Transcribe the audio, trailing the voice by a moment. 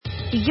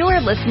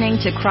You're listening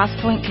to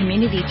Crosspoint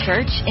Community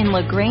Church in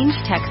Grange,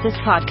 Texas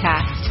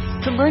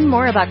podcast. To learn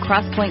more about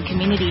Crosspoint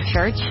Community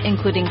Church,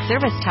 including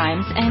service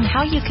times and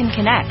how you can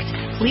connect,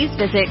 please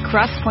visit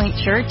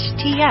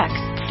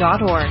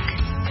crosspointchurchtx.org.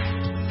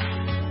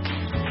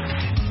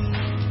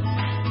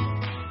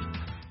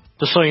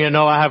 Just so you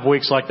know, I have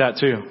weeks like that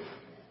too.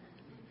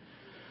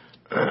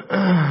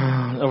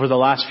 Over the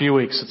last few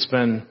weeks, it's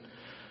been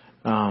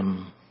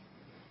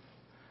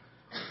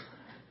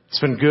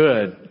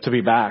good to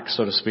be back,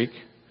 so to speak,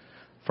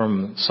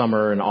 from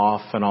summer and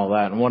off and all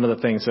that. And one of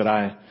the things that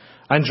I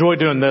enjoy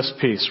doing this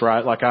piece,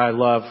 right? Like I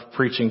love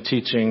preaching,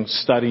 teaching,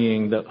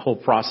 studying, that whole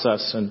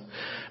process. And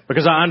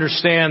because I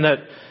understand that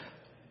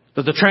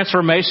the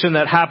transformation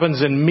that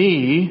happens in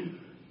me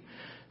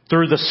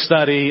through the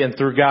study and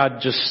through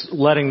God just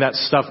letting that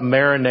stuff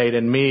marinate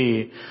in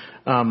me,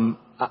 I'm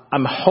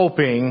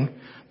hoping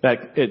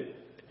that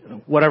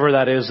whatever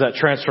that is, that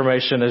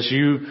transformation, as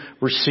you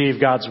receive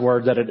God's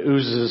word, that it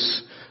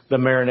oozes, the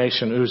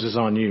marination oozes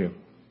on you.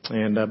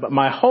 And but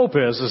my hope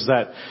is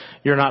that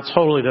you're not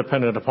totally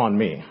dependent upon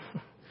me,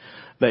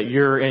 that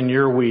you're in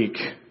your week,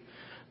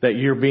 that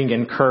you're being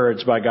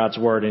encouraged by God's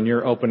word and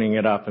you're opening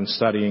it up and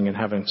studying and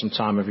having some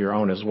time of your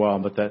own as well.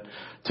 But that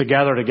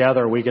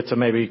together we get to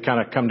maybe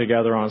kind of come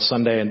together on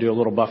Sunday and do a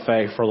little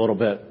buffet for a little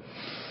bit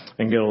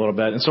and get a little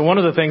bit. And so one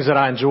of the things that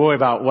I enjoy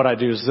about what I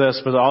do is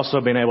this, but also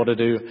being able to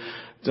do,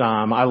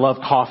 I love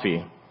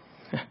coffee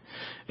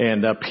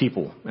and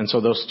people. And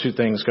so those two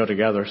things go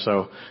together.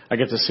 So I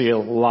get to see a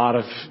lot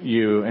of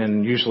you,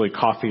 and usually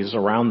coffee is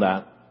around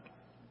that.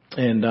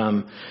 And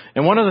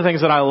one of the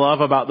things that I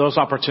love about those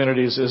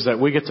opportunities is that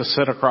we get to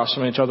sit across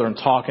from each other and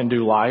talk and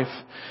do life.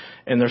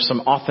 And there's some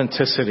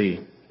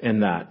authenticity in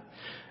that.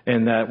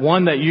 And that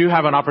one, that you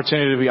have an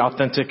opportunity to be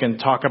authentic and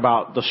talk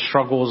about the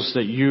struggles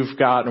that you've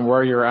got and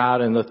where you're at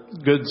and the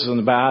goods and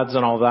the bads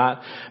and all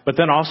that. But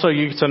then also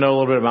you get to know a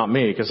little bit about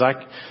me, because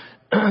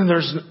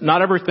there's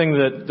not everything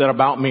that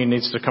about me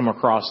needs to come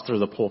across through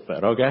the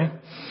pulpit, okay?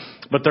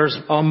 But there's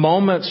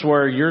moments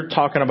where you're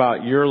talking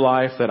about your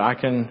life that I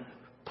can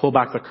pull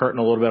back the curtain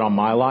a little bit on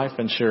my life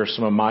and share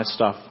some of my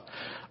stuff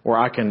where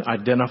I can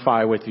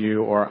identify with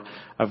you, or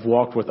I've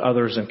walked with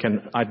others and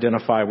can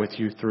identify with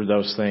you through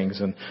those things.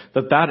 And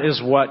that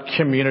is what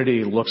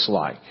community looks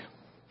like,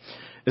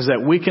 is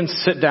that we can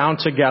sit down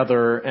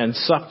together and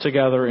sup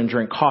together and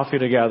drink coffee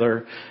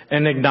together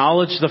and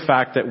acknowledge the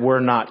fact that we're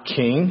not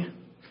king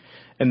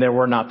and that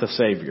we're not the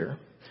savior.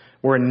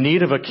 We're in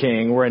need of a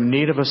king. We're in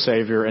need of a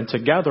savior. And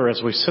together,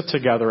 as we sit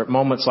together at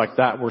moments like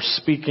that, we're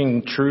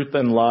speaking truth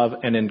and love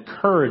and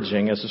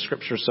encouraging, as the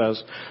scripture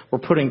says. We're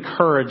putting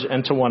courage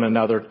into one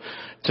another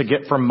to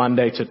get from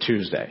Monday to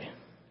Tuesday.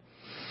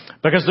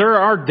 Because there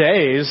are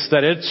days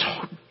that it's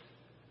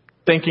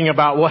thinking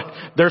about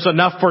there's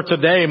enough for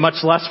today,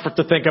 much less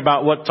to think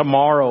about what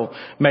tomorrow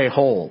may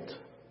hold.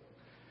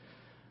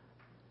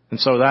 And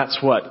so that's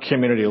what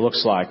community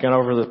looks like. And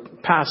over the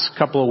past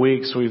couple of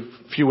weeks, a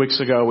few weeks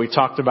ago, we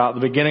talked about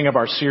the beginning of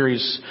our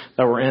series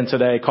that we're in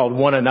today called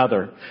One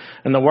Another.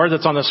 And the word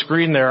that's on the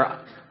screen there,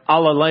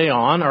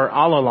 alaleon or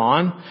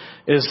alalon,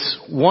 is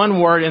one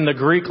word in the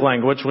Greek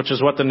language, which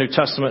is what the New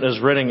Testament is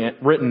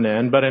written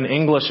in. But in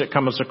English, it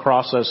comes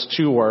across as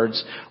two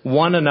words,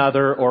 one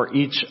another or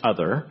each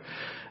other.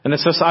 And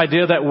it's this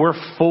idea that we're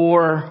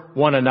for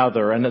one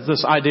another. And it's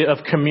this idea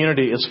of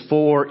community is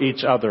for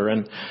each other.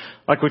 And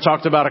like we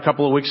talked about a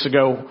couple of weeks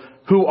ago,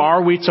 who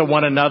are we to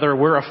one another?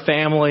 We're a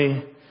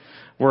family.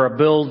 We're a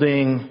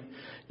building.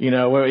 You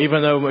know,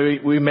 even though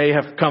we may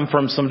have come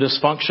from some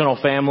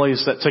dysfunctional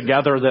families, that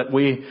together that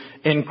we,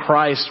 in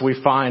Christ, we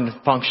find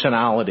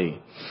functionality.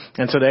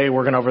 And today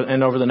we're going to,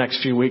 and over the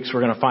next few weeks,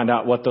 we're going to find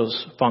out what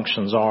those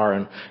functions are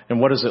and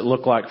what does it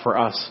look like for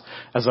us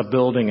as a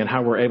building and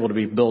how we're able to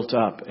be built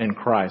up in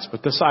Christ.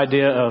 But this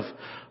idea of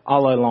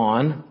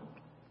alelon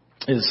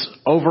is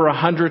over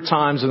 100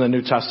 times in the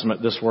New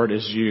Testament this word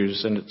is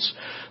used, and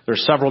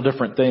there's several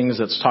different things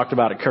that's talked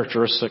about,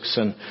 characteristics,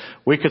 and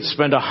we could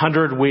spend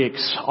 100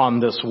 weeks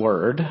on this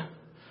word,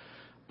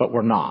 but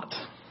we're not.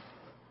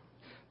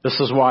 This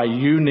is why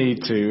you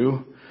need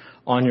to,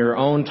 on your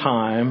own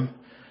time,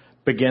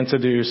 begin to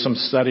do some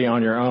study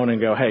on your own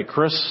and go, hey,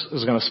 Chris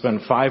is going to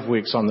spend 5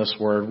 weeks on this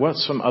word.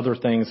 What's some other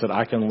things that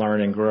I can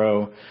learn and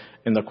grow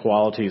in the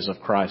qualities of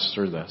Christ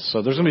through this?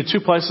 So there's going to be two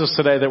places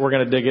today that we're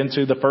going to dig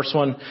into. The first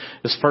one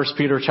is 1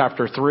 Peter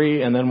chapter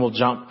 3, and then we'll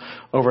jump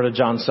over to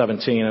John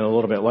 17 a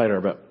little bit later.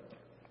 But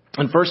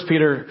in 1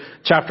 Peter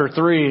chapter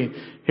 3,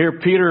 here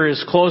Peter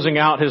is closing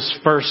out his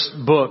first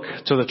book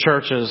to the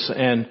churches,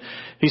 and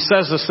he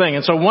says this thing.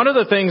 And so one of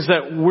the things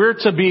that we're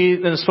to be,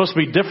 and is supposed to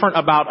be different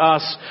about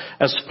us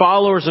as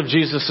followers of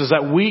Jesus, is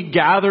that we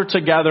gather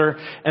together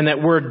and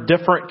that we're a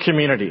different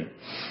community.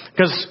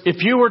 Because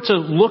if you were to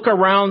look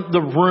around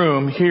the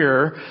room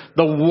here,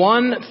 the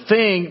one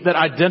thing that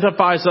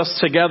identifies us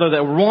together,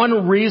 that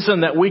one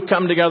reason that we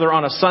come together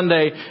on a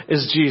Sunday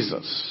is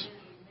Jesus.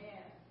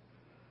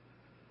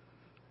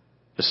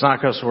 It's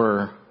not because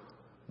we're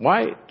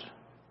white,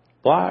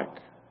 black,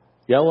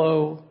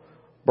 yellow,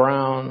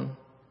 brown,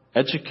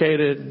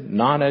 educated,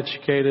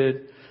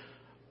 non-educated,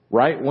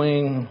 right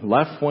wing,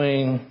 left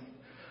wing,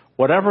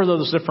 whatever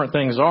those different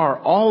things are,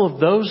 all of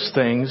those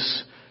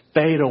things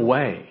fade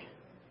away.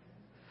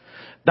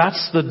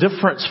 That's the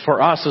difference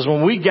for us, is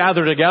when we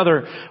gather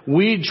together,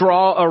 we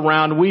draw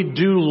around, we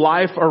do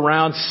life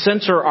around,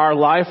 center our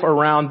life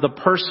around the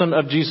person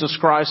of Jesus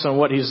Christ and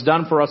what He's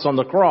done for us on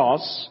the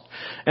cross,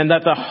 and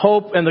that the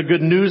hope and the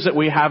good news that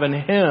we have in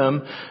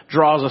Him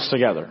draws us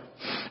together,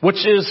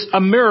 which is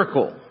a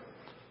miracle.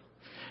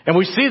 And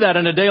we see that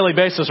on a daily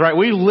basis, right?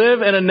 We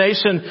live in a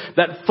nation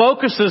that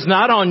focuses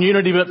not on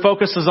unity, but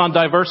focuses on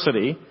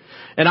diversity.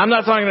 And I'm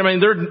not talking,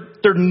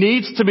 there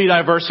needs to be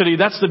diversity.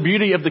 That's the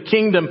beauty of the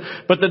kingdom.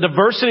 But the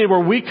diversity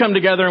where we come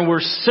together and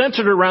we're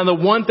centered around the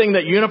one thing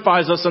that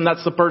unifies us, and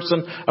that's the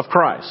person of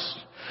Christ.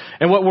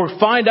 And what we'll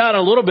find out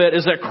a little bit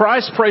is that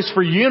Christ prays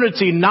for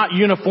unity, not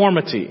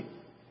uniformity.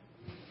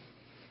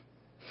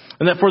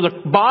 And that for the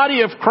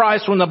body of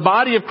Christ, when the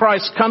body of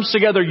Christ comes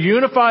together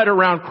unified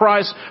around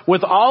Christ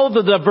with all of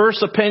the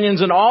diverse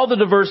opinions and all the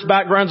diverse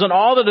backgrounds and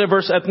all the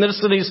diverse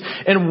ethnicities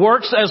and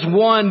works as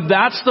one,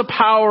 that's the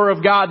power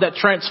of God that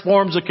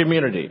transforms a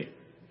community.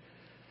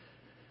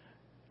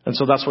 And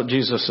so that's what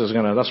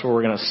that's what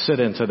we're going to sit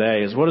in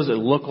today, is what does it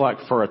look like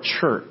for a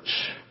church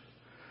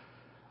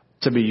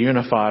to be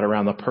unified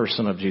around the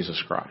person of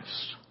Jesus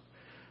Christ?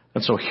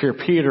 And so here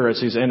Peter,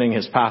 as he's ending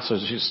his passage,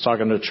 he's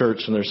talking to the church,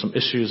 and there's some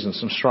issues and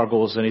some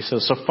struggles. And he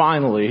says, so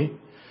finally,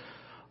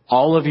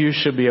 all of you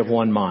should be of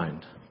one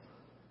mind.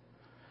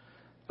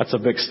 That's a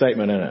big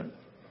statement, isn't it?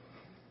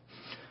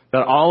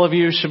 That all of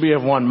you should be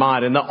of one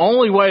mind. And the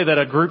only way that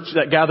a group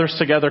that gathers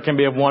together can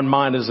be of one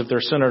mind is if they're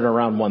centered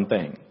around one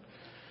thing.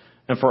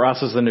 And for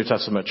us as the New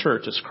Testament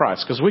church, it's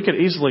Christ. Because we could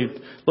easily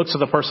look to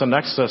the person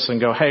next to us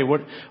and go, hey,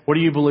 what do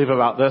you believe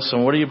about this?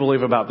 And what do you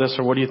believe about this?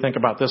 Or what do you think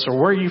about this? Or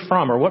where are you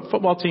from? Or what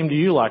football team do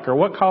you like? Or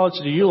what college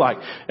do you like?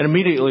 And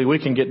immediately we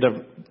can get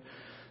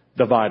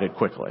divided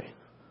quickly.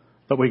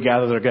 But we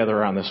gather together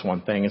around this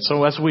one thing. And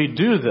so as we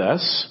do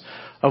this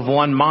of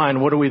one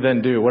mind, what do we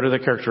then do? What are the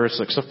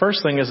characteristics? The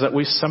first thing is that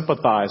we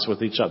sympathize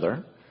with each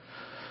other.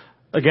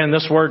 Again,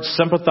 this word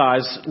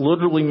sympathize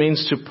literally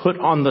means to put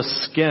on the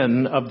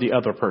skin of the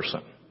other person,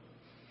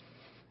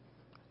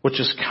 which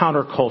is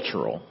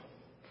countercultural.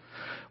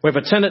 We have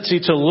a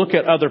tendency to look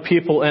at other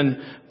people and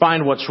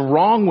find what's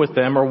wrong with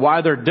them or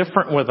why they're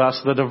different with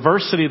us, the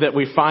diversity that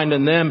we find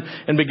in them,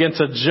 and begin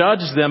to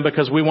judge them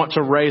because we want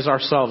to raise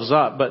ourselves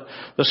up. But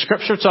the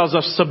scripture tells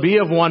us to be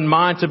of one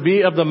mind, to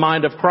be of the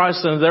mind of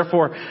Christ, and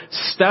therefore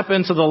step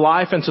into the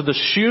life, into the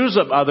shoes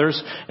of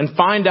others, and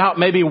find out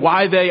maybe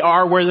why they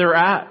are where they're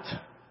at.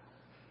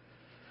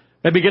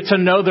 Maybe get to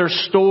know their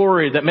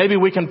story, that maybe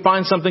we can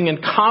find something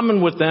in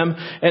common with them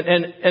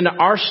and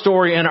our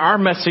story and our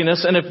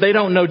messiness. And if they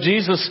don't know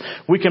Jesus,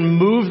 we can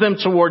move them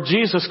toward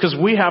Jesus because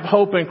we have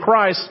hope in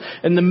Christ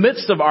in the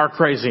midst of our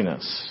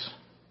craziness.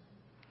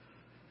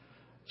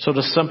 So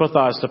to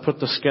sympathize, to put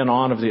the skin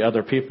on of the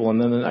other people.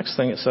 And then the next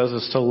thing it says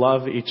is to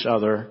love each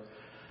other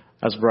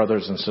as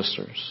brothers and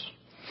sisters.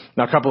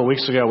 Now, a couple of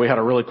weeks ago, we had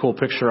a really cool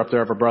picture up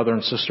there of a brother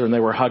and sister, and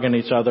they were hugging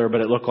each other, but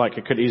it looked like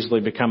it could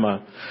easily become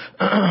a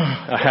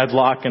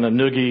headlock and a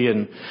noogie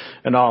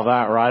and all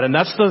that, right? And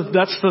that's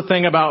the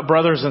thing about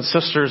brothers and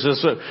sisters,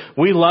 is that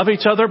we love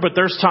each other, but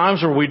there's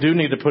times where we do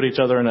need to put each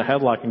other in a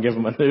headlock and give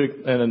them a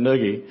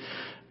noogie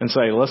and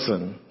say,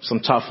 listen,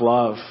 some tough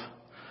love.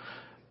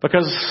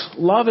 Because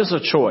love is a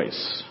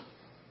choice.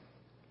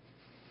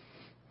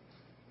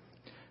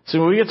 See,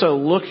 when we get to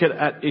look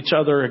at each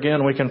other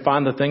again, we can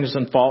find the things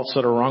and faults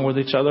that are wrong with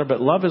each other. But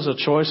love is a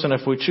choice. And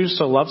if we choose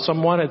to love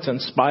someone, it's in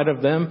spite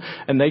of them.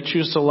 And they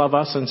choose to love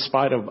us in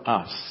spite of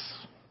us.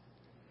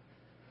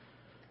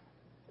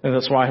 And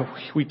that's why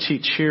we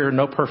teach here,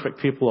 no perfect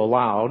people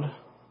allowed.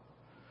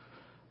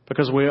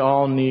 Because we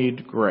all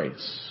need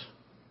grace.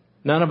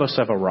 None of us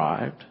have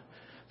arrived.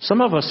 Some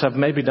of us have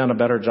maybe done a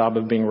better job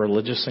of being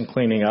religious and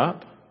cleaning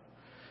up.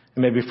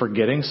 And maybe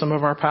forgetting some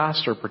of our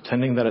past or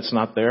pretending that it's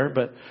not there.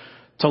 But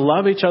to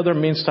love each other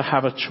means to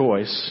have a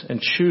choice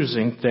and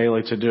choosing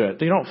daily to do it.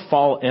 You don't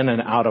fall in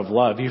and out of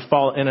love. You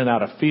fall in and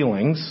out of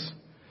feelings.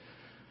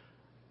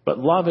 But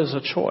love is a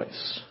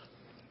choice.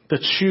 To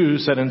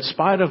choose that in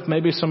spite of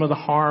maybe some of the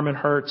harm and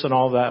hurts and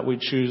all that, we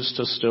choose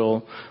to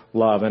still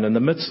love. And in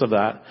the midst of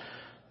that,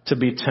 to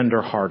be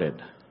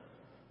tender-hearted.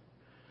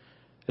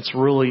 It's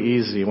really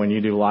easy when you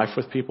do life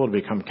with people to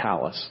become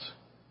calloused.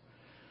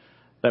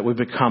 That we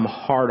become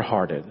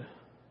hard-hearted.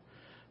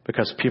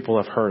 Because people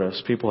have hurt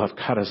us. People have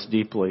cut us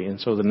deeply.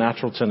 And so the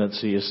natural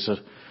tendency is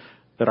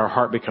that our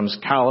heart becomes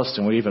calloused,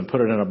 and we even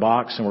put it in a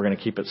box, and we're going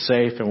to keep it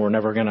safe, and we're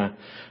never going to,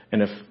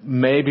 and if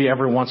maybe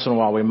every once in a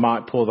while we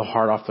might pull the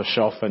heart off the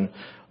shelf,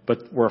 but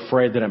we're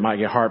afraid that it might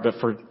get hard. But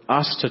for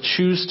us to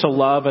choose to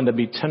love and to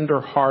be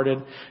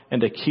tender-hearted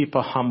and to keep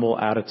a humble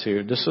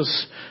attitude. This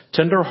is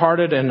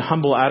tender-hearted and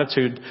humble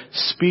attitude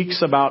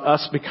speaks about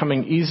us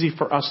becoming easy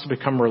for us to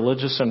become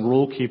religious and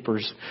rule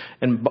keepers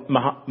and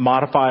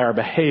modify our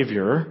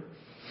behavior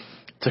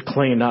to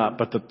clean up.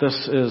 But that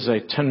this is a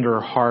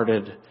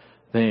tender-hearted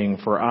thing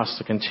for us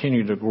to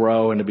continue to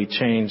grow and to be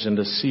changed and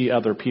to see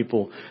other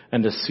people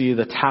and to see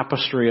the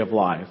tapestry of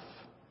life.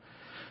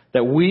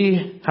 That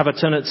we have a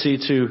tendency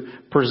to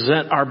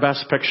present our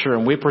best picture,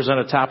 and we present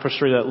a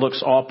tapestry that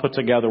looks all put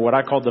together, what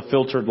I call the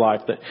filtered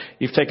life, that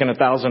you've taken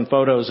 1,000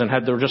 photos and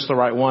had just the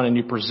right one and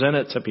you present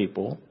it to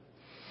people.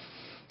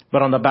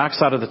 But on the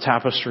backside of the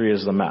tapestry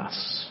is the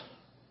mess.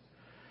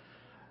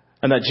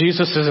 And that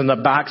Jesus is in the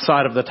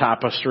backside of the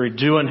tapestry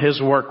doing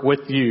his work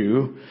with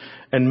you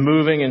and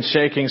moving and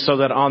shaking so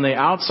that on the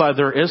outside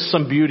there is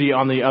some beauty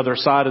on the other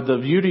side. The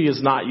beauty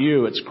is not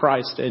you, it's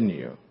Christ in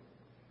you.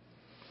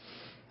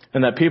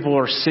 And that people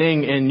are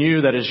seeing in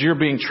you that as you're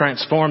being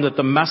transformed, that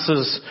the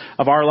messes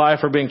of our life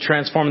are being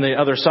transformed on the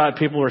other side.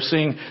 People are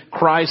seeing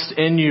Christ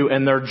in you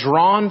and they're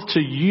drawn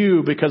to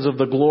you because of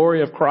the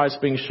glory of Christ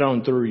being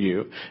shown through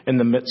you in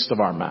the midst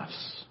of our mess.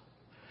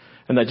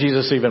 And that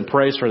Jesus even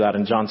prays for that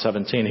in John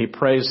 17. He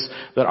prays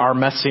that our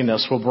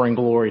messiness will bring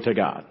glory to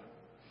God.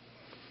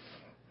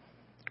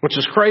 Which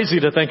is crazy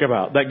to think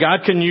about. That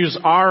God can use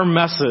our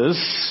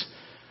messes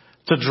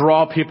to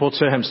draw people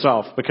to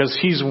himself because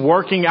he's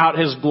working out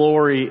his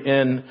glory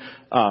in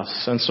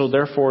us. And so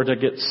therefore to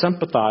get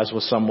sympathized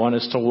with someone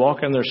is to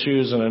walk in their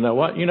shoes and to know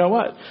what? You know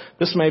what?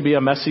 This may be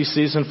a messy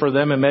season for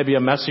them and maybe a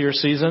messier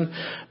season,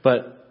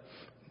 but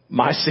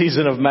my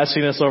season of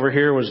messiness over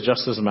here was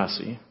just as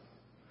messy.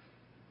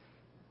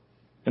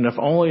 And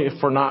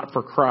if not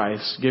for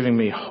Christ giving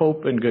me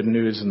hope and good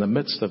news in the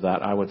midst of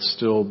that, I would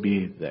still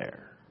be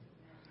there.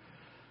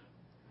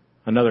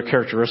 Another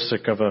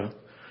characteristic of a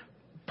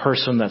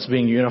person that's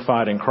being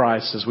unified in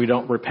Christ is we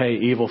don't repay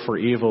evil for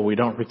evil. We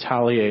don't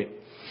retaliate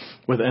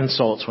with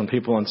insults when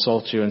people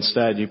insult you.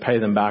 Instead, you pay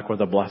them back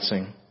with a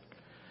blessing.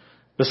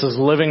 This is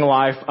living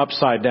life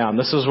upside down.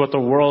 This is what the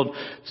world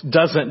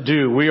doesn't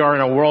do. We are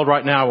in a world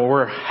right now where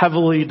we're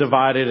heavily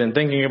divided and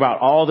thinking about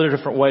all the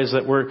different ways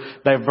that we're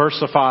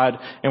diversified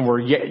and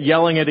we're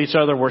yelling at each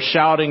other. We're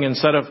shouting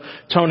instead of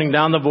toning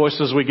down the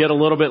voices. We get a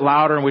little bit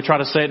louder and we try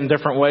to say it in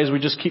different ways. We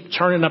just keep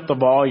turning up the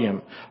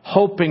volume,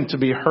 hoping to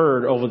be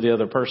heard over the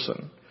other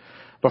person.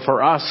 But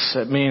for us,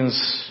 it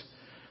means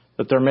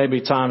that there may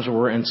be times where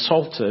we're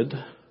insulted.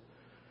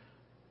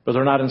 But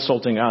they're not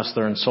insulting us.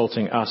 They're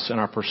insulting us in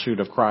our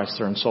pursuit of Christ.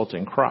 They're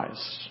insulting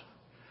Christ.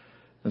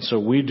 And so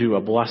we do a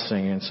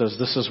blessing and says,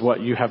 this is what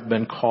you have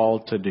been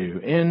called to do.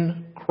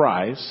 In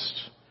Christ,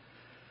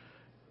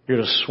 you're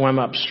to swim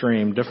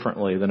upstream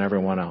differently than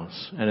everyone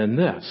else. And in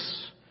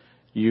this,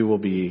 you will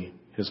be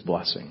his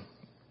blessing.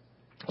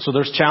 So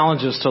there's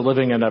challenges to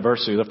living in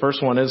diversity. The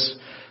first one is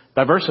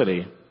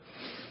diversity.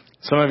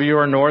 Some of you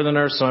are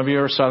northerners, some of you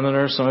are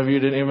southerners, some of you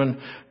didn't even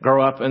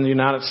grow up in the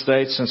United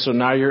States, and so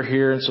now you're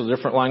here, and so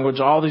different language,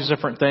 all these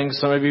different things.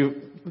 Some of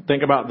you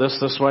think about this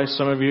way.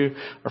 Some of you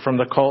are from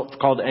the cult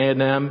called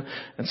A&M,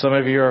 and some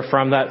of you are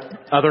from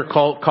that other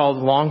cult called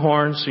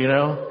Longhorns,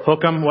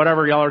 Hook 'em,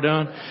 whatever y'all are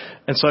doing.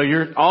 And so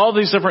you're all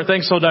these different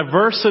things. So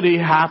diversity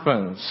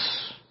happens.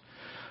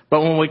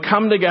 But when we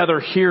come together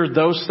here,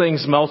 those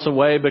things melt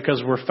away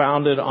because we're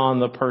founded on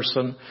the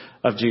person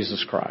of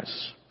Jesus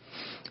Christ.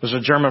 There's a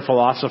German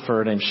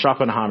philosopher named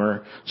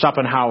Schopenhauer,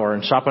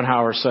 and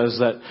Schopenhauer says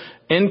that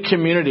in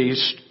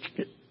communities,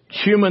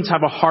 humans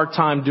have a hard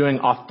time doing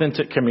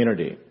authentic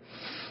community.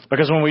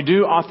 Because when we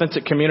do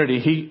authentic community,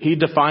 he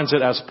defines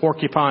it as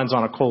porcupines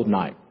on a cold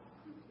night.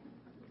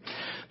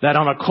 That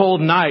on a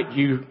cold night,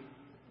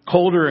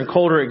 colder and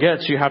colder it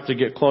gets, you have to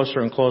get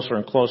closer and closer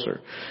and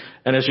closer.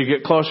 And as you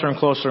get closer and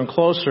closer and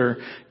closer,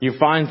 you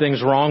find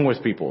things wrong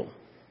with people.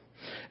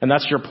 And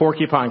that's your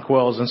porcupine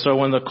quills. And so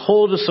when the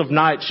coldest of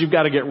nights, you've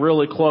got to get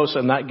really close,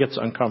 and that gets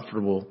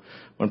uncomfortable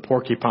when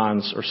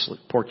porcupines, I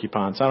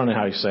don't know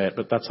how you say it,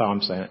 but that's how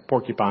I'm saying it.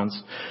 Porcupines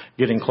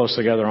getting close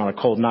together on a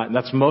cold night. And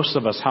that's most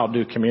of us how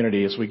do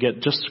community is we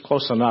get just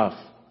close enough,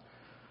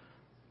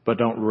 but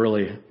don't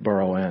really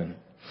burrow in.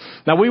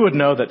 Now we would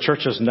know that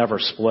churches never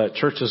split.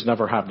 Churches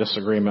never have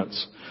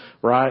disagreements,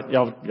 right?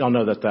 Y'all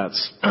know that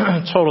that's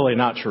totally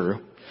not true.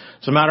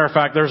 As a matter of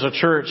fact, there's a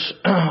church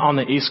on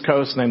the East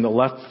Coast named the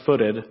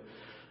Left-Footed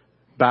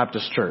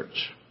Baptist Church.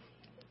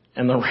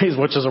 And the reason,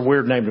 which is a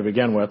weird name to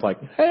begin with,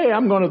 like, hey,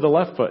 I'm going to the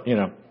left foot,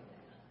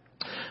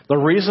 The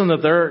reason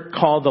that they're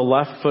called the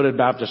Left-Footed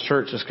Baptist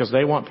Church is because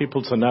they want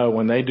people to know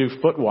when they do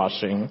foot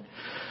washing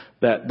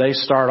that they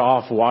start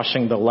off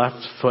washing the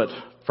left foot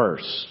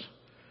first.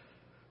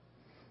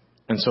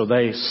 And so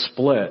they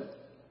split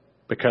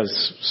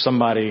because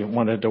somebody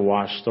wanted to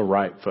wash the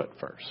right foot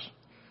first.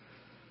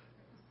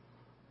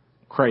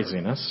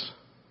 Craziness,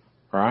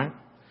 right?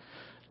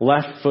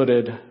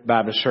 Left-Footed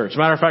Baptist Church. As a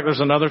matter of fact, there's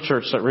another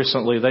church that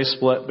recently they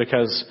split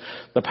because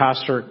the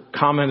pastor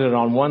commented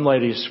on one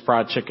lady's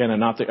fried chicken and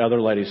not the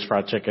other lady's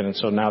fried chicken. And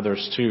so now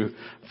there's two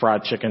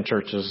fried chicken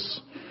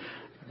churches.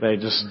 They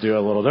just do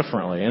a little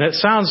differently. And it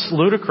sounds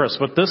ludicrous,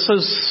 but this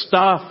is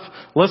stuff.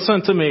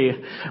 Listen to me.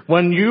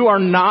 When you are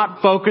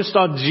not focused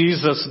on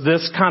Jesus,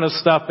 this kind of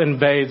stuff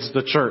invades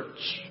the church.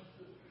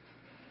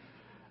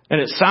 And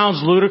it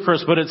sounds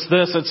ludicrous, but it's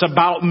this. It's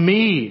about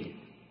me,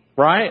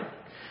 right?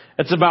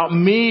 It's about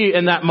me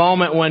in that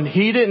moment when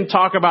he didn't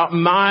talk about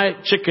my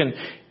chicken.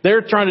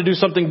 They're trying to do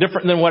something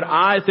different than what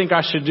I think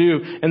I should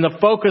do. And the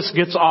focus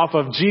gets off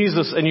of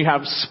Jesus, and you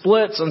have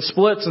splits and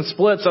splits and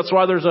splits. That's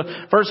why there's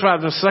a First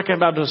Baptist, a Second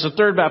Baptist, a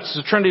Third Baptist,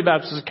 a Trinity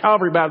Baptist, a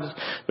Calvary Baptist.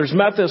 There's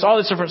Methodist, all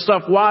this different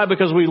stuff. Why?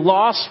 Because we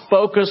lost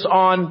focus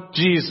on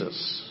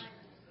Jesus.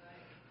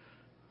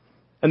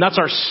 And that's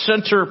our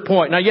center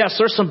point. Now, yes,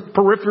 there's some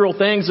peripheral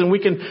things and we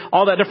can,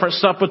 all that different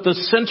stuff, but the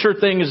center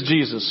thing is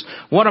Jesus.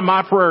 One of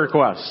my prayer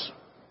requests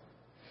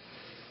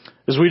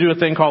is we do a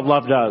thing called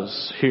Love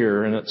Does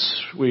here, and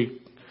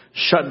we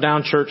shut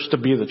down church to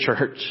be the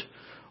church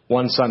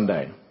one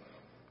Sunday.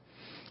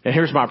 And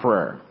here's my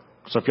prayer.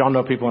 So if y'all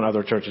know people in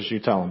other churches, you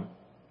tell them.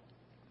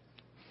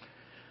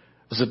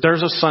 Is that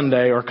there's a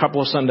Sunday or a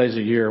couple of Sundays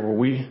a year where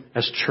we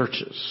as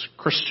churches,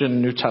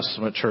 Christian New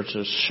Testament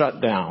churches,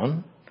 shut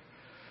down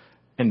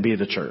and be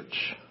the church.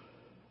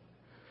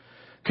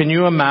 Can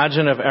you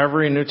imagine if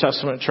every New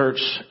Testament church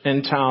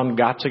in town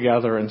got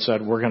together and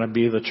said, we're going to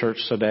be the church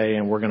today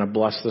and we're going to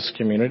bless this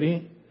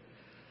community?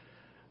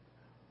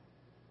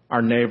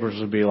 Our neighbors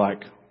would be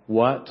like,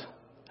 what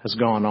has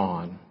gone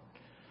on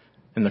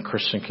in the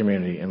Christian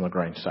community in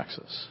LaGrange,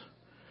 Texas?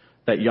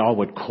 That y'all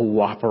would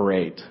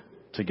cooperate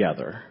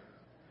together.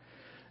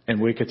 And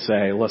we could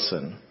say,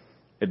 listen,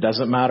 it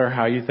doesn't matter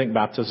how you think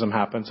baptism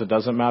happens. It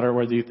doesn't matter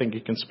whether you think you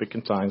can speak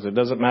in tongues. It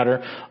doesn't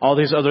matter all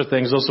these other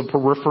things. Those are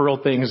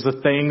peripheral things.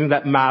 The thing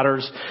that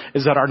matters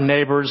is that our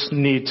neighbors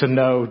need to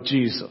know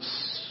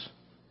Jesus.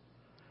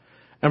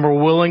 And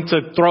we're willing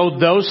to throw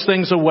those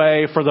things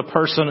away for the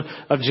person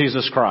of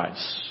Jesus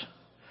Christ.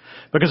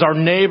 Because our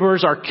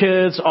neighbors, our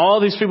kids,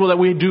 all these people that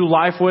we do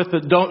life with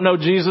that don't know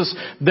Jesus,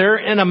 they're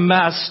in a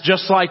mess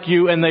just like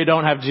you and they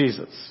don't have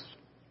Jesus.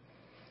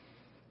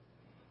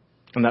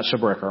 And that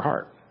should break our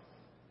heart.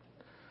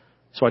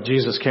 That's why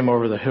Jesus came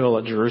over the hill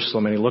at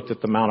Jerusalem and he looked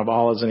at the Mount of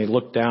Olives and he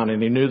looked down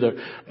and he knew the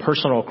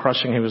personal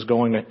crushing he was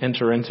going to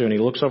enter into, and he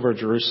looks over at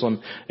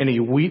Jerusalem and he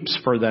weeps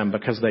for them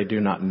because they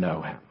do not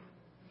know him.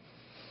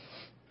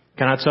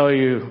 Can I tell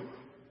you,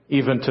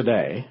 even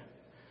today,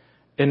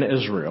 in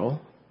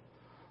Israel,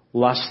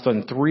 less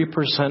than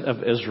 3%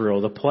 of Israel,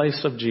 the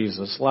place of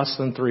Jesus, less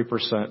than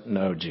 3%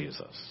 know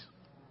Jesus.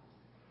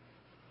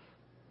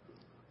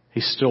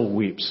 He still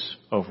weeps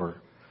over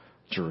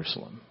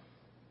Jerusalem.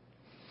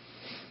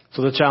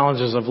 So the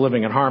challenges of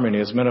living in harmony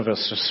is many of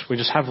us we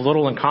just have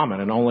little in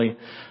common and only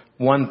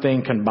one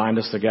thing can bind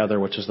us together,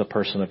 which is the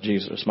person of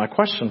Jesus. My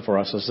question for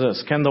us is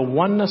this: can the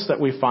oneness that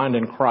we find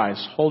in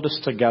Christ hold us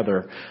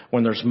together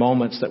when there's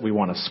moments that we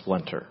want to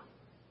splinter?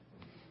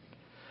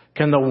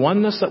 Can the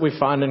oneness that we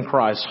find in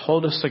Christ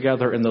hold us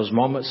together in those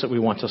moments that we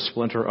want to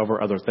splinter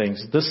over other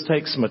things? This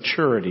takes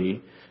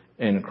maturity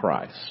in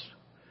Christ.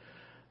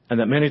 And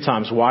that many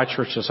times why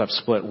churches have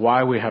split,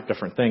 why we have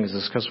different things,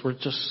 is because we're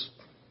just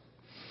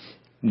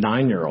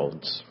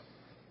 9-year-olds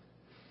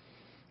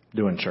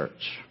doing church.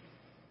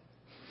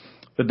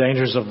 The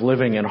dangers of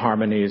living in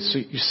harmony is,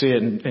 you see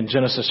it in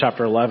Genesis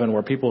chapter 11,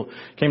 where people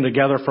came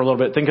together for a little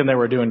bit thinking they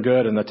were doing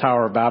good, and the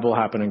Tower of Babel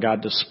happened and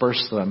God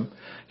dispersed them.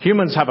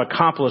 Humans have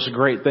accomplished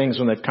great things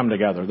when they've come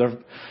together.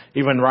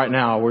 Even right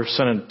now, we're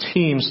sending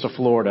teams to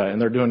Florida and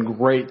they're doing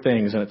great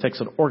things, and it takes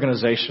an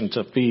organization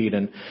to feed.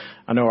 And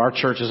I know our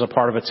church is a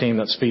part of a team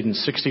that's feeding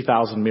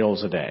 60,000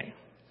 meals a day.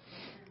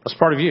 That's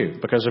part of you.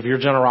 Because of your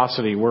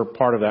generosity, we're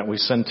part of that. We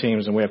send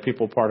teams and we have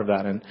people part of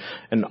that.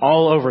 And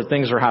all over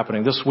things are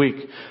happening. This week,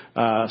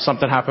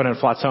 something happened in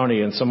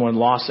Flatonia and someone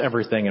lost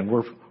everything, and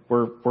we're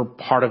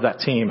part of that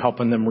team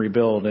helping them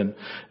rebuild and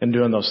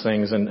doing those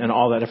things and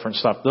all that different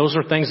stuff. Those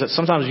are things that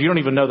sometimes you don't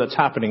even know that's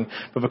happening,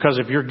 but because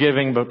of your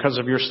giving, because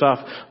of your stuff,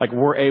 like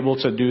we're able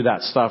to do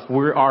that stuff.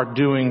 We are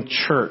doing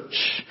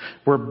church.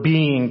 We're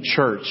being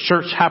church.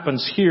 Church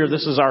happens here.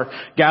 This is our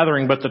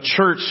gathering, but the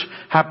church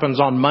happens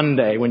on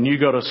Monday when you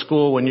go to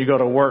school, when you go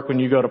to work, when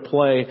you go to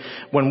play,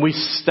 when we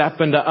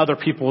step into other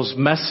people's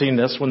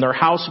messiness, when their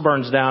house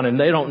burns down and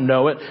they don't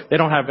know it, they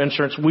don't have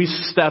insurance. We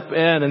step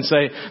in and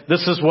say,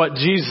 this is what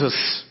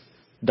Jesus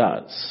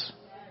does.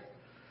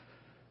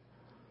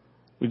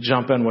 We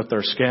jump in with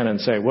their skin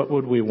and say, what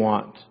would we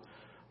want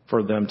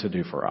for them to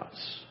do for us?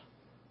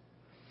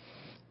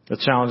 The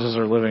challenges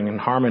are living in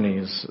harmony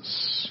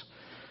is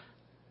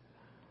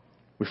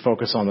we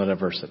focus on the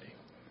diversity.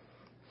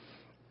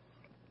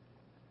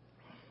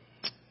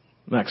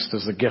 Next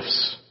is the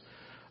gifts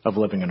of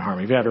living in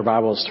harmony. If you have your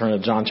Bibles, turn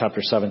to John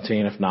chapter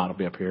 17. If not, it'll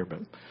be up here. But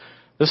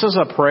this is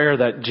a prayer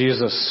that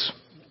Jesus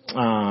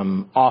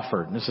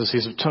offered.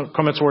 He's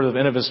coming toward the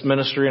end of his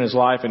ministry and his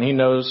life, and he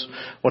knows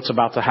what's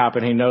about to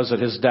happen. He knows that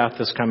his death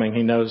is coming.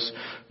 He knows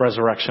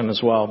resurrection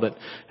as well. But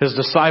his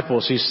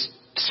disciples, he's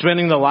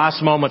spending the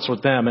last moments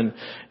with them,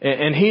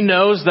 and he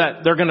knows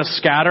that they're going to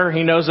scatter.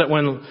 He knows that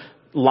when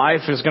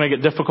life is going to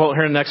get difficult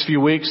here in the next few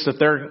weeks,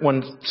 that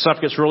when stuff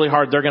gets really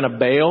hard, they're going to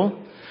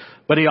bail.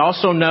 But he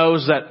also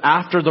knows that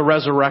after the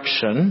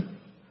resurrection,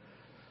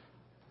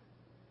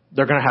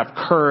 they're going to have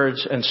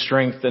courage and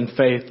strength and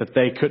faith that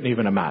they couldn't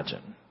even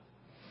imagine.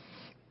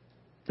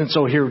 And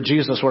so here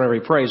Jesus, whenever he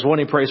prays, when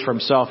he prays for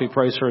himself, he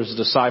prays for his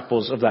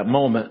disciples of that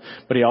moment,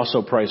 but he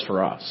also prays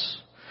for us.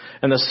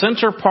 And the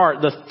center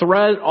part, the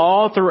thread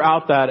all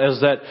throughout that is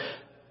that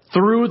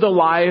through the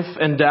life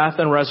and death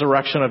and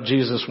resurrection of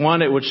Jesus,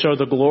 one, it would show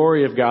the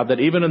glory of God, that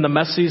even in the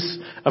messiest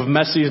of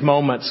messy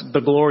moments,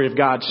 the glory of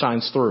God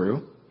shines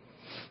through,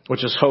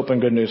 which is hope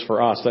and good news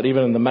for us, that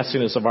even in the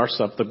messiness of our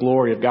stuff, the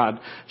glory of God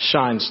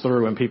shines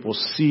through and people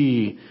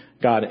see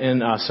God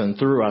in us and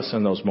through us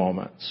in those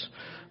moments.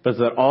 But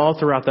that all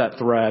throughout that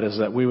thread is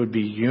that we would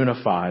be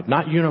unified,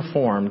 not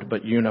uniformed,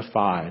 but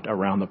unified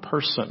around the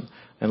person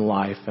and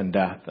life and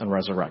death and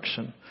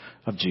resurrection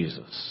of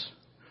Jesus.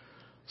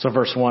 So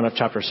verse 1 of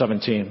chapter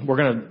 17, we're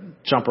going to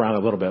jump around a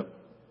little bit.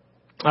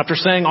 After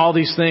saying all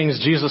these things,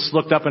 Jesus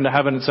looked up into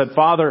heaven and said,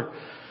 Father,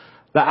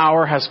 the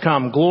hour has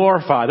come.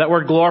 Glorify. That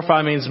word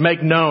glorify means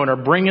make known or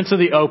bring into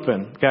the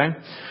open. Okay.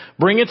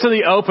 Bring into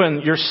the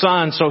open your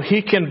son so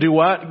he can do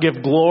what?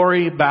 Give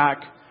glory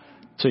back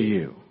to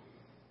you.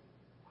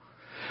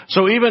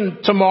 So even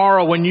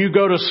tomorrow when you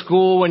go to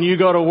school, when you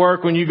go to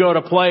work, when you go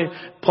to play,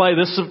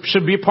 this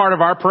should be part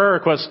of our prayer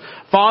request.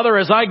 Father,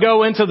 as I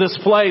go into this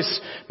place,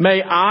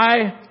 may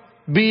I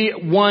be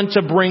one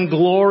to bring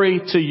glory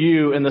to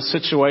you in the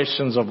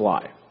situations of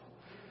life.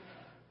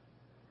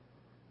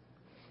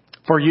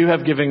 For you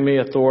have given me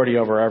authority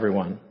over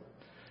everyone.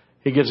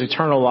 He gives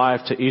eternal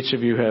life to each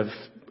of you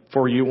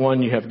for you,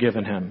 one you have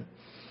given him.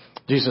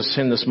 Jesus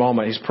in this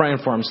moment, he's praying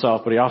for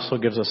himself, but he also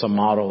gives us a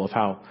model of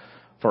how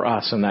for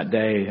us in that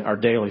day, our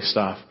daily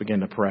stuff,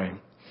 begin to pray.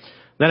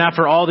 Then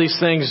after all these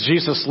things,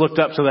 Jesus looked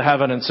up to the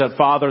heaven and said,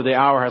 Father, the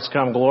hour has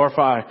come.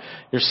 Glorify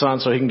your son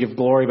so he can give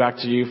glory back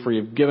to you, for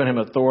you've given him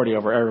authority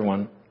over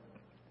everyone.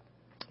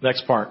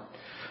 Next part.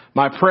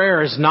 My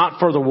prayer is not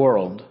for the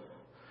world,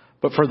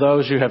 but for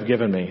those you have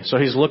given me. So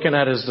he's looking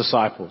at his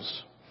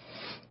disciples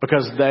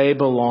because they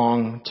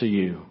belong to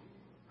you.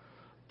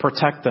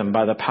 Protect them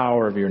by the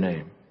power of your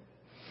name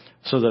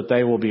so that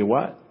they will be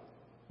what?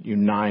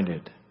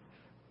 United,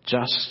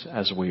 just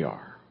as we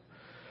are.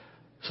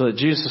 So that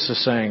Jesus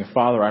is saying,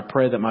 Father, I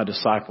pray that my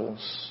disciples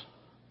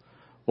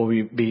will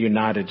be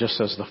united just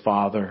as the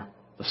Father,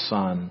 the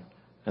Son,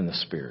 and the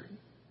Spirit.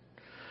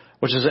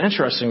 Which is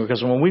interesting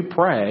because when we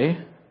pray,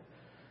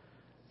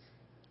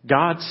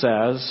 God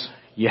says,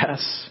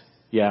 yes,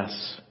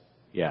 yes,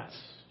 yes.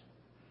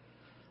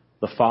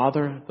 The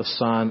Father, the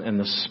Son, and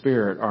the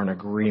Spirit are in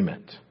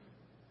agreement.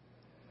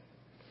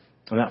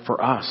 And that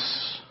for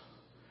us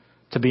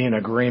to be in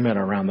agreement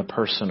around the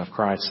person of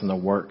Christ and the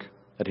work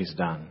that he's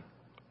done.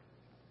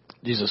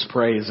 Jesus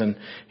prays and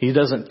he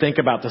doesn't think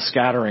about the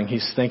scattering.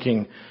 He's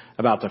thinking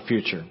about the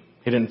future.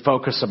 He didn't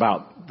focus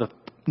about the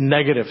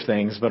negative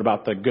things, but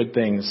about the good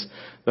things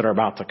that are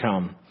about to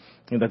come.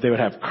 And that they would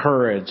have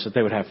courage, that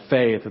they would have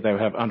faith, that they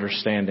would have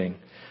understanding,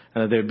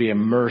 and that they would be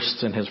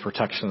immersed in his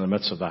protection in the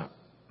midst of that.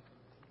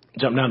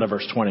 Jump down to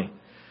verse 20.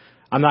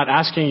 I'm not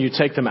asking you to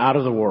take them out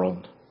of the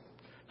world.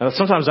 Now,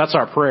 sometimes that's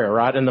our prayer,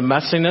 right? In the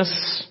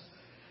messiness,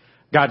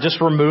 God, just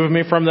remove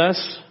me from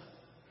this.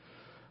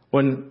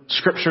 When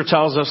Scripture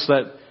tells us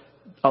that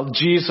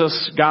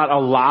Jesus, God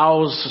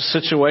allows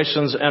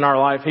situations in our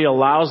life. He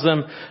allows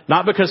them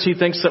not because he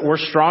thinks that we're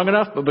strong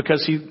enough, but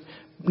because he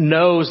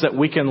knows that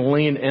we can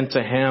lean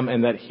into him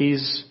and that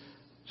he's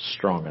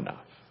strong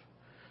enough.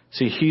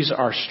 See, he's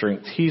our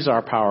strength. He's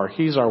our power.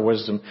 He's our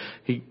wisdom.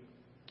 He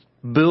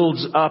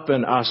builds up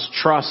in us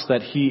trust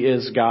that he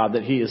is God,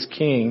 that he is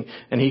king,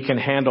 and he can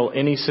handle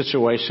any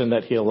situation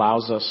that he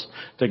allows us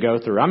to go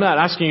through. I'm not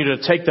asking you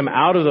to take them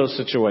out of those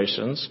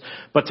situations,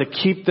 but to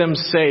keep them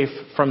safe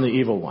from the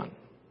evil one.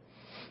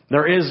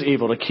 There is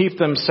evil, to keep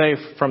them safe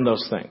from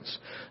those things.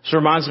 This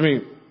reminds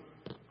me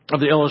of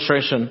the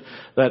illustration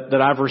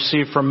that I've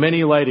received from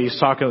many ladies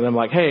talking to them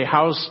like, hey,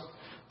 how's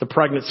the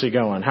pregnancy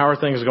going? How are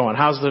things going?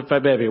 How's the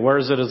baby? Where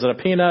is it? Is it a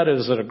peanut?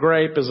 Is it a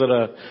grape? Is it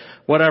a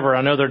whatever?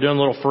 I know they're doing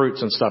little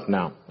fruits and stuff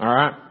now. All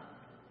right.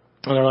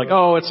 And they're like,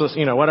 oh, it's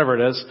a, whatever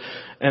it is.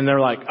 And they're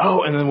like,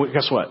 oh, and then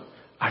guess what?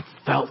 I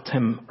felt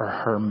him or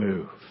her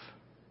move.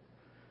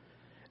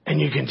 And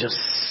you can just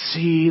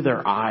see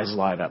their eyes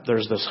light up.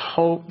 There's this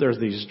hope. There's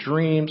these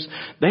dreams.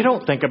 They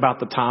don't think about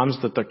the times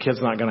that their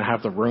kid's not going to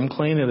have the room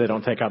clean and they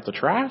don't take out the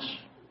trash.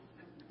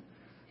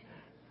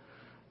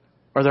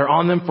 Or they're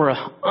on them for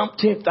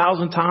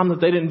 1,000 times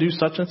that they didn't do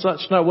such and such.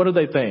 No, what do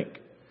they think?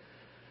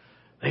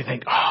 They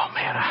think, oh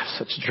man, I have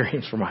such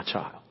dreams for my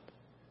child.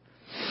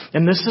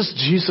 And this is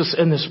Jesus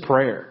in this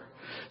prayer.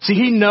 See,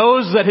 he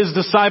knows that his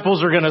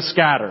disciples are going to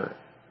scatter.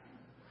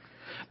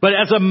 But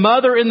as a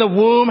mother in the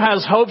womb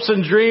has hopes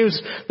and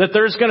dreams that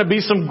there's going to be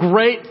some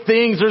great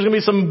things, there's going to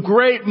be some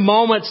great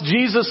moments.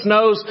 Jesus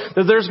knows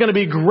that there's going to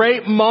be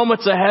great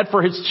moments ahead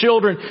for his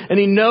children. And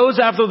he knows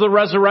after the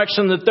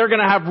resurrection that they're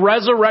going to have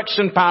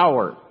resurrection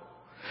power.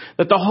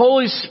 That the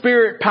Holy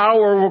Spirit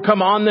power will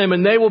come on them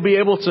and they will be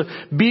able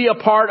to be a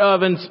part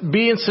of and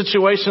be in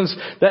situations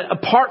that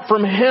apart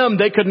from him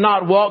they could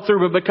not walk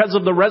through. But because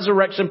of the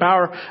resurrection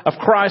power of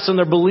Christ and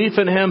their belief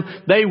in him,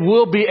 they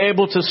will be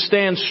able to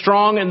stand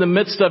strong in the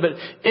midst of it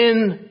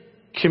in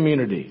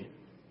community.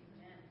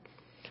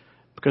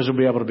 because you'll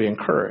be able to be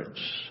encouraged.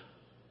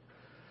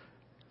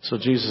 So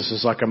Jesus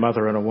is like a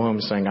mother in a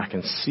womb saying, I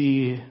can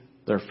see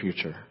their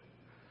future.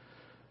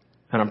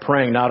 And I'm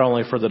praying not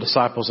only for the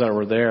disciples that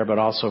were there, but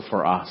also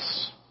for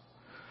us.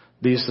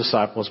 These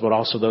disciples, but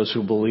also those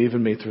who believe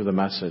in me through the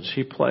message.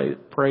 He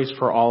prays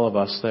for all of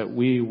us that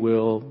we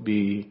will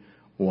be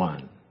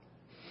one.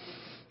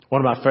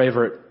 One of my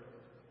favorite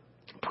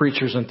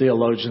preachers and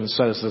theologians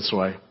says this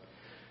way: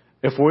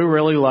 if we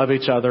really love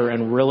each other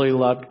and really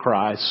loved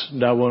Christ,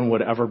 no one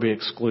would ever be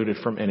excluded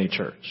from any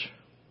church.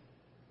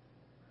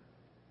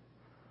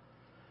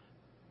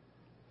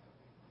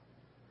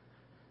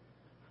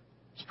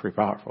 It's pretty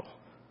powerful.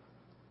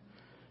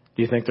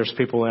 Do you think there's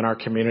people in our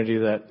community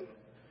that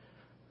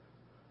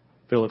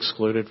feel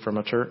excluded from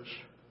a church?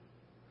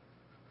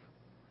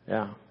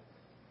 Yeah.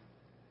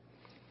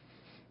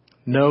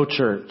 No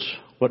church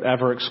would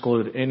ever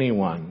exclude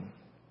anyone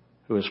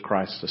who is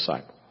Christ's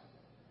disciple.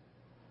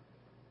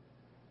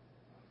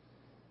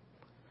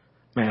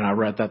 Man, I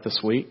read that this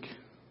week,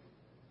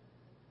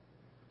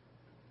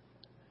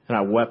 and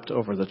I wept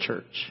over the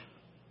church.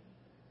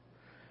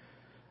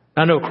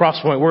 I know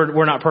Crosspoint,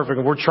 we're not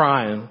perfect, we're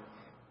trying.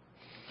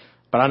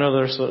 But I know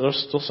there's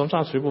still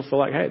sometimes people feel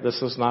like, hey,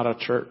 this is not a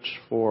church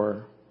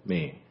for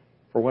me,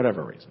 for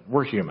whatever reason.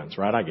 We're humans,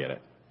 right? I get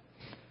it.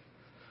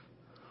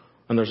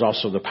 And there's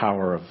also the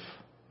power of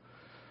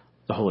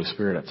the Holy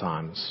Spirit at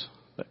times,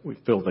 that we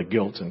feel the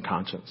guilt and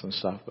conscience and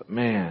stuff. But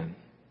man,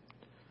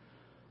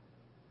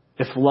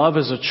 if love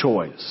is a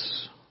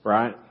choice,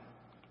 right?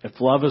 If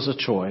love is a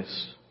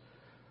choice,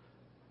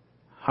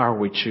 how are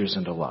we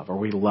choosing to love? Are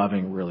we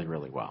loving really,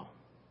 really well?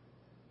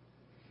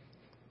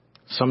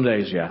 Some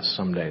days, yes.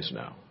 Some days,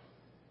 no.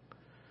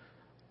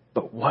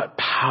 But what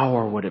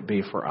power would it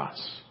be for us,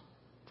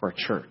 for a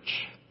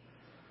church,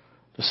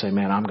 to say,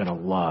 man, I'm going to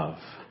love.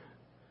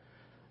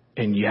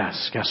 And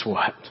yes, guess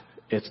what?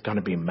 It's going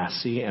to be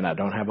messy and I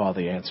don't have all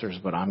the answers,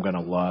 but I'm going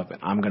to love and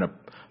I'm going to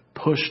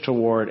push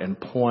toward and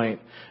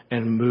point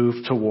and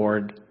move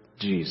toward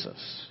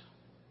Jesus.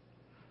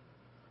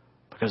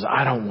 Because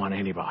I don't want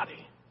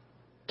anybody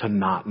to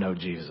not know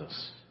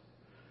Jesus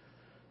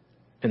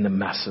in the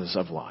messes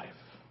of life.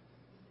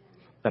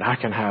 That I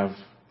can have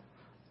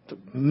the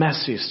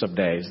messiest of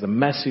days, the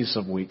messiest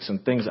of weeks,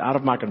 and things out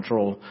of my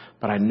control.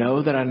 But I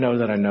know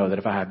that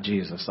if I have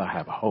Jesus, I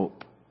have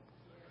hope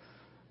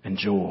and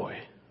joy.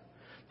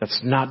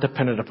 That's not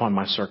dependent upon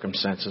my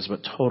circumstances,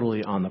 but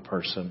totally on the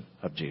person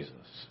of Jesus.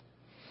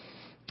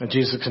 And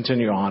Jesus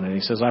continued on, and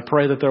he says, I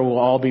pray that there will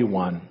all be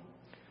one,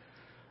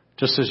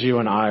 just as you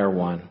and I are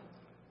one,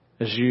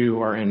 as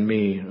you are in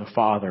me, the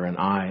Father, and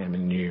I am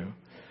in you.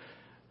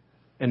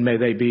 And may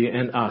they be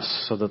in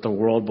us so that the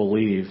world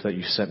believes that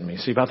you sent me.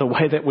 See, by the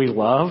way that we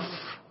love,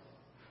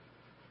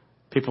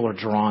 people are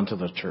drawn to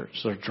the church.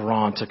 They're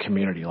drawn to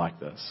community like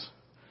this.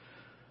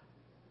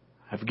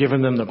 I've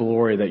given them the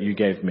glory that you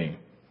gave me.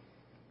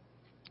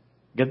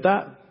 Get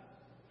that?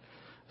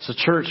 So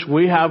church,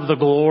 we have the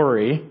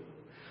glory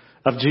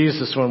of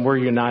Jesus when we're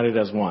united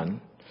as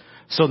one.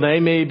 So they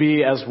may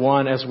be as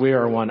one as we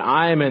are one.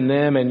 I am in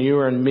them and you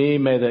are in me.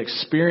 May they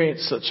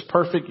experience such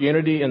perfect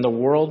unity in the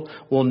world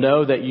will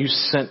know that you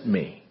sent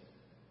me.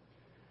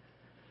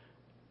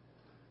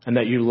 And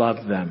that you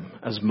love them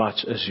as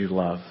much as you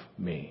love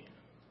me.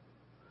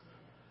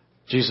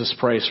 Jesus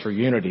prays for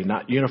unity,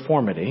 not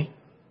uniformity,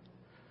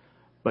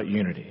 but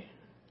unity.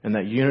 And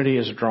that unity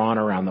is drawn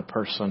around the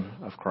person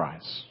of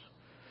Christ.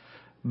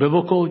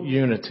 Biblical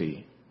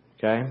unity,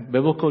 okay?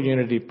 Biblical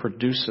unity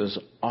produces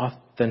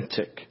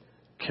authentic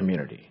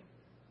community.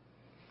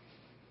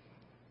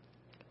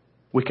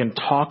 We can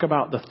talk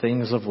about the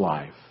things of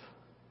life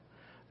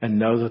and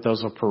know that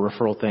those are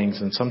peripheral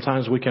things, and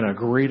sometimes we can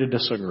agree to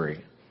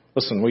disagree.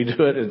 Listen, we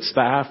do it in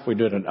staff, we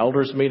do it in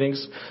elders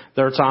meetings.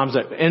 There are times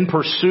that in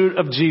pursuit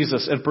of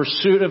Jesus, in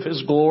pursuit of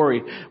His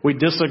glory, we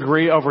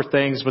disagree over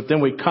things, but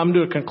then we come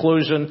to a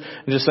conclusion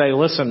and just say,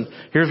 listen,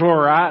 here's where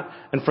we're at,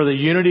 and for the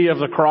unity of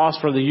the cross,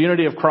 for the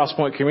unity of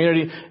Crosspoint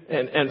community,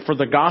 and for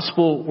the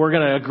gospel, we're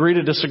going to agree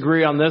to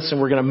disagree on this, and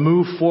we're going to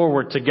move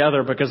forward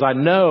together, because I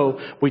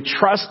know we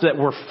trust that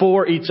we're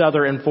for each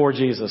other and for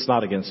Jesus,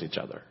 not against each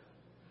other.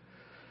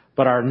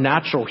 But our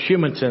natural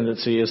human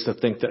tendency is to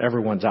think that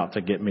everyone's out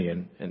to get me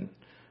and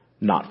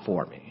not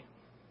for me.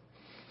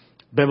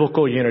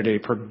 Biblical unity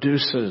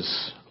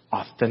produces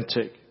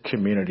authentic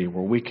community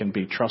where we can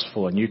be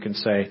trustful and you can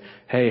say,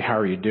 hey, how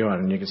are you doing?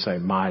 And you can say,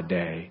 my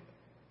day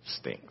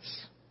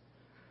stinks.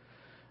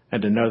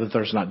 And to know that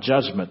there's not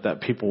judgment,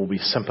 that people will be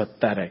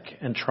sympathetic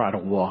and try to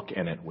walk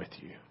in it with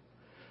you.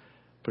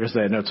 Because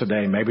they know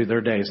today maybe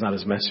their day is not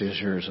as messy as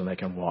yours and they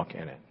can walk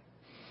in it.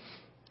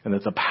 And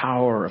that the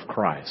power of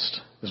Christ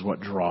is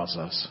what draws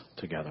us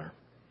together.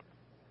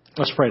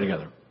 Let's pray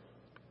together.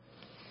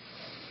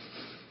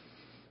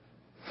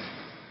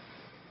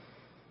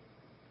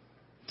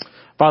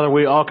 Father,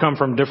 we all come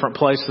from different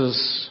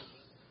places.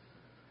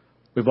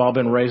 We've all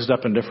been raised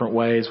up in different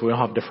ways. We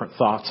all have different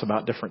thoughts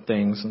about different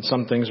things. And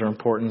some things are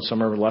important,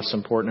 some are less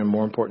important and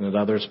more important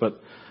than others. But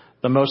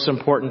the most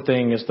important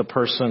thing is the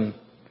person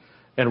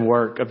and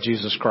work of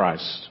Jesus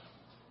Christ.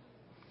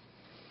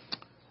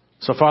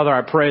 So Father,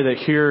 I pray that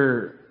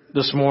here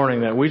this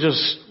morning that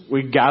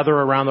we gather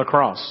around the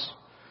cross,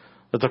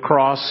 that the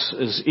cross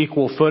is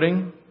equal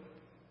footing.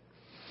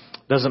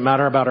 It doesn't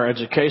matter about our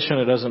education.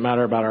 It doesn't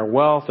matter about our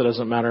wealth. It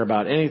doesn't matter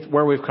about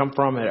where we've come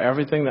from.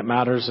 Everything that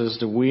matters is,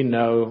 do we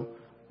know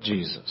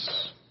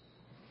Jesus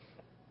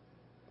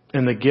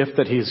and the gift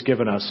that He's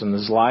given us in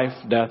His life,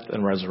 death,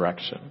 and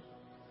resurrection.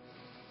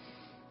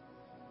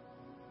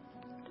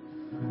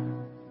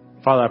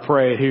 Father, I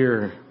pray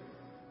here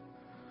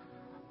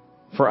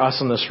for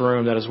us in this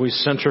room that as we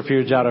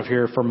centrifuge out of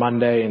here for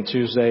Monday and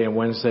Tuesday and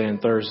Wednesday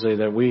and Thursday,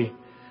 that we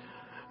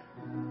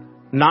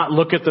not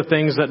look at the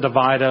things that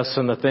divide us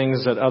and the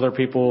things that other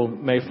people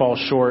may fall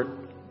short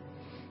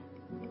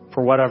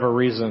for whatever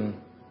reason.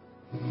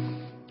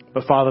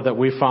 But Father, that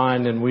we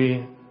find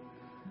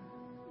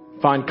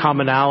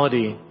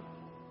commonality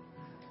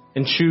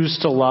and choose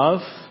to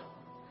love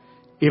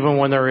even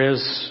when there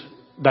is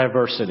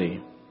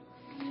diversity,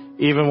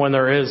 even when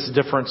there is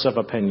difference of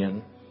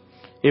opinion,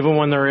 even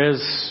when there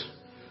is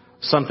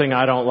something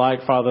I don't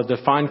like, Father, to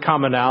find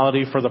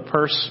commonality for the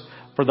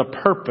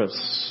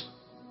purpose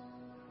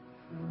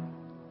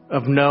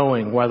of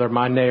knowing whether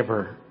my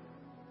neighbor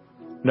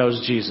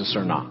knows Jesus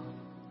or not.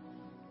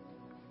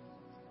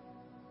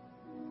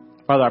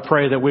 Father, I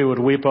pray that we would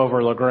weep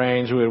over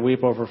LaGrange, we would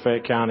weep over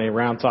Fayette County,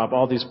 Round Top,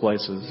 all these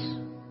places,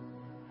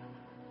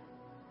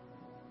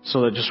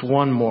 so that just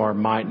one more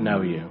might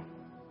know you.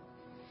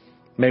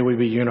 May we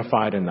be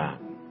unified in that.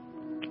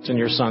 It's in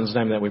your Son's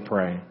name that we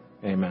pray.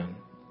 Amen.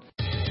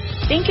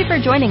 Thank you for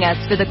joining us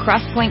for the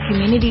Crosspoint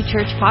Community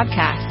Church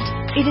podcast.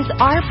 It is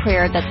our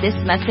prayer that this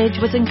message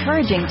was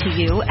encouraging to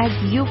you as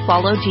you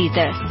follow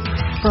Jesus.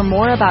 For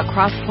more about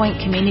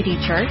Crosspoint Community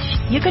Church,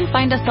 you can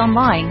find us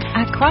online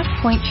at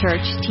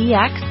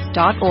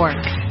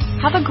crosspointchurchtx.org.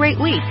 Have a great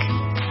week.